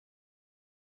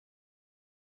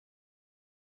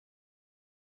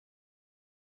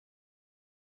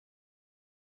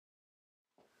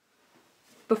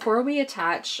before we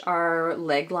attach our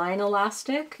leg line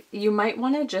elastic, you might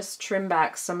want to just trim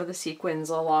back some of the sequins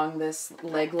along this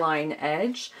leg line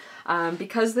edge.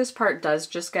 Because this part does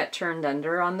just get turned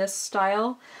under on this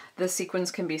style, the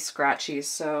sequins can be scratchy.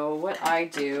 So what I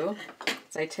do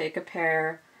is I take a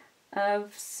pair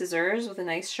of scissors with a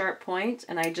nice sharp point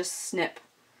and I just snip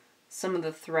some of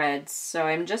the threads. So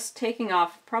I'm just taking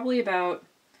off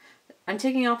I'm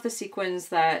taking off the sequins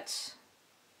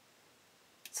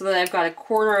so that I've got a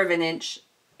 1/4 of an inch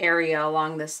area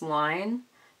along this line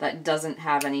that doesn't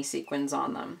have any sequins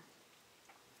on them.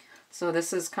 So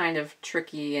this is kind of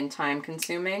tricky and time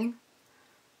consuming.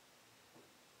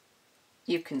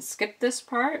 You can skip this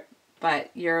part, but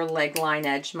your leg line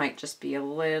edge might just be a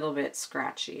little bit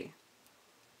scratchy.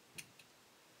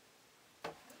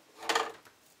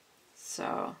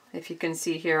 So if you can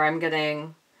see here, I'm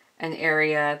getting an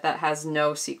area that has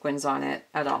no sequins on it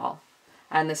at all.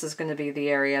 And this is going to be the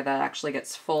area that actually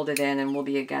gets folded in and will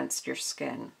be against your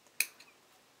skin.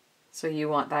 So you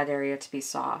want that area to be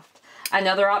soft.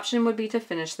 Another option would be to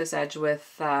finish this edge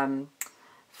with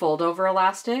fold over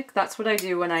elastic. That's what I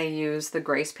do when I use the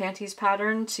Grace Panties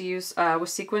pattern to use with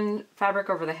sequin fabric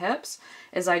over the hips,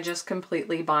 is I just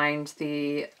completely bind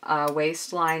the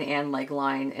waistline and leg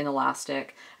line in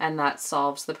elastic, and that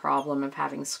solves the problem of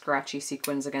having scratchy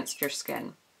sequins against your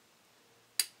skin.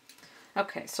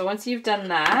 Okay, so once you've done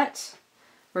that,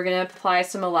 we're going to apply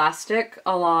some elastic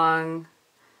along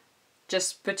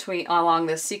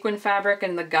the sequin fabric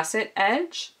and the gusset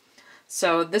edge.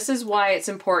 So this is why it's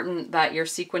important that your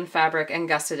sequin fabric and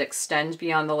gusset extend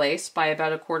beyond the lace by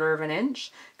about a 1/4 of an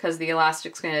inch, because the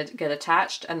elastic's going to get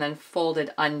attached and then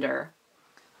folded under.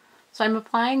 So I'm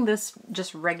applying this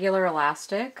just regular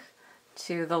elastic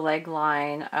to the leg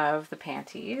line of the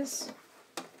panties.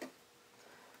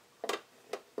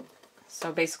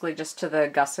 So basically just to the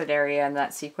gusset area and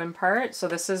that sequin part. So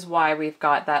this is why we've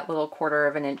got that little 1/4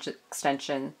 of an inch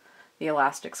extension. The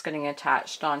elastic's getting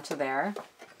attached onto there.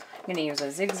 I'm going to use a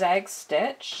zigzag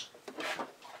stitch.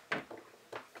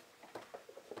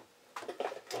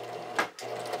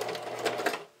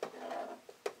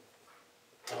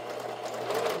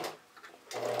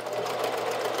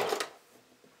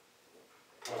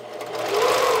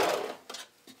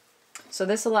 So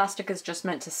this elastic is just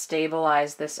meant to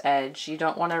stabilize this edge. You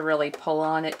don't want to really pull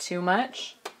on it too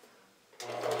much.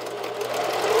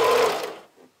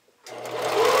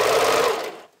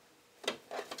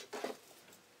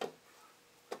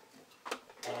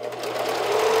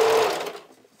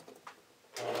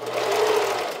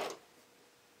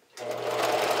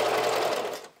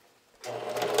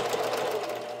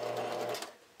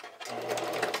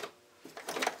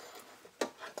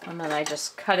 And then I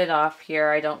just cut it off here.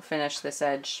 I don't finish this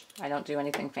edge. I don't do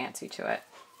anything fancy to it.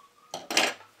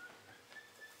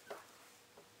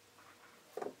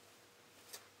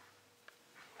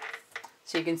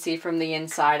 So you can see from the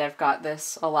inside I've got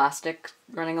this elastic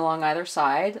running along either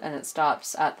side, and it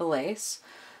stops at the lace.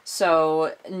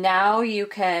 So now you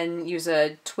can use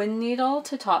a twin needle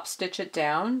to top stitch it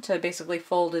down, to basically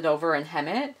fold it over and hem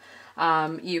it.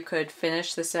 You could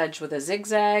finish this edge with a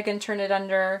zigzag and turn it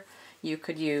under. You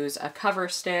could use a cover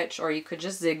stitch, or you could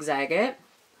just zigzag it.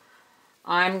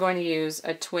 I'm going to use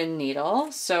a twin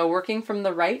needle. So working from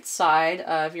the right side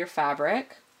of your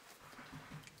fabric,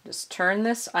 just turn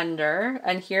this under,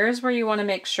 and here's where you want to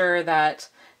make sure that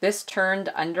this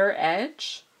turned under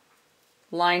edge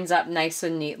lines up nice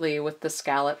and neatly with the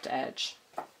scalloped edge.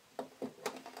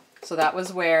 So that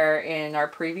was where in our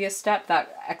previous step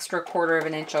that extra 1/4 of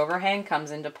an inch overhang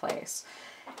comes into place.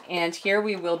 And here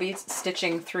we will be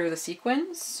stitching through the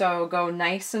sequins, so go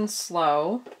nice and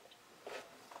slow.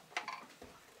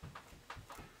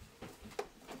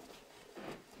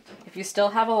 If you still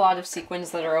have a lot of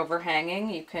sequins that are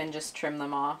overhanging, you can just trim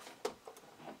them off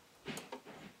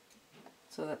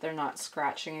so that they're not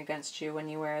scratching against you when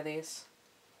you wear these.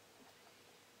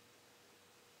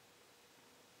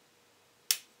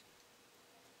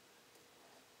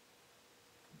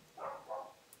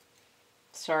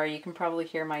 Sorry, you can probably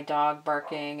hear my dog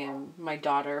barking and my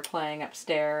daughter playing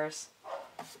upstairs.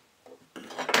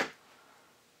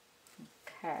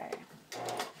 Okay.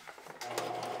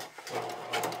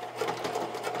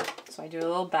 So I do a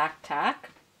little back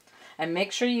tack, and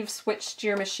make sure you've switched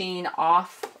your machine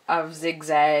off of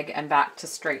zigzag and back to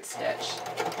straight stitch.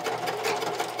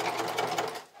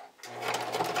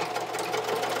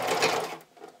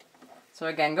 So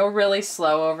again, go really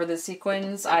slow over the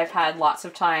sequins. I've had lots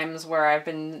of times where I've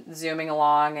been zooming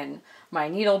along and my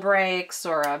needle breaks,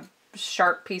 or a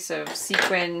sharp piece of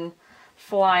sequin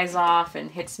flies off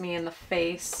and hits me in the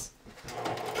face.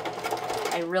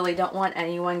 I really don't want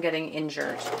anyone getting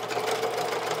injured.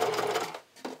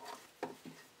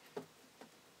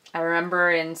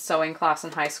 remember in sewing class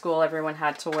in high school, everyone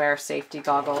had to wear safety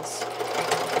goggles.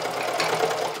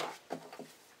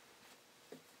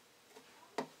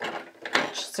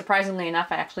 Which, surprisingly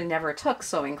enough, I actually never took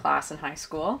sewing class in high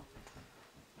school.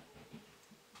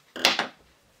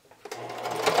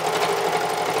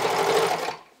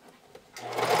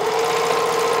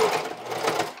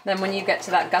 Then when you get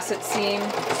to that gusset seam,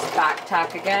 just back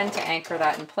tack again to anchor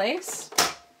that in place.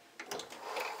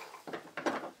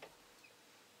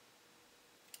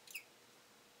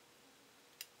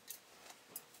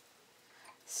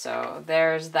 So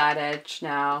there's that edge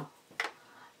now,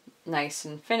 nice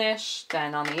and finished.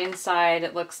 And on the inside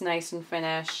it looks nice and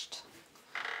finished.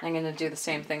 I'm going to do the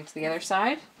same thing to the other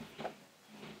side.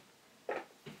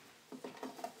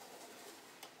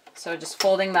 So just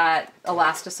folding that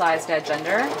elasticized edge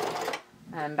under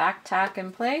and back tack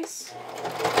in place.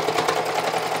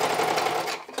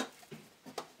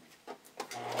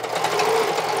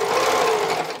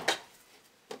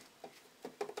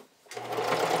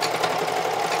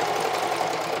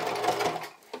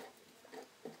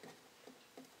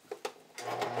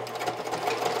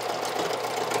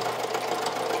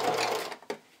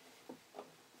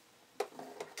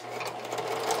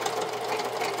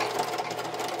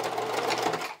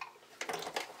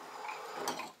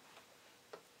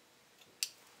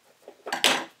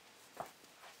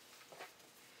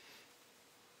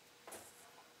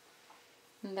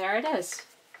 And there it is.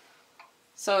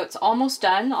 So it's almost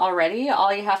done already.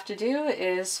 All you have to do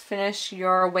is finish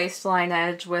your waistline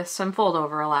edge with some fold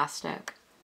over elastic.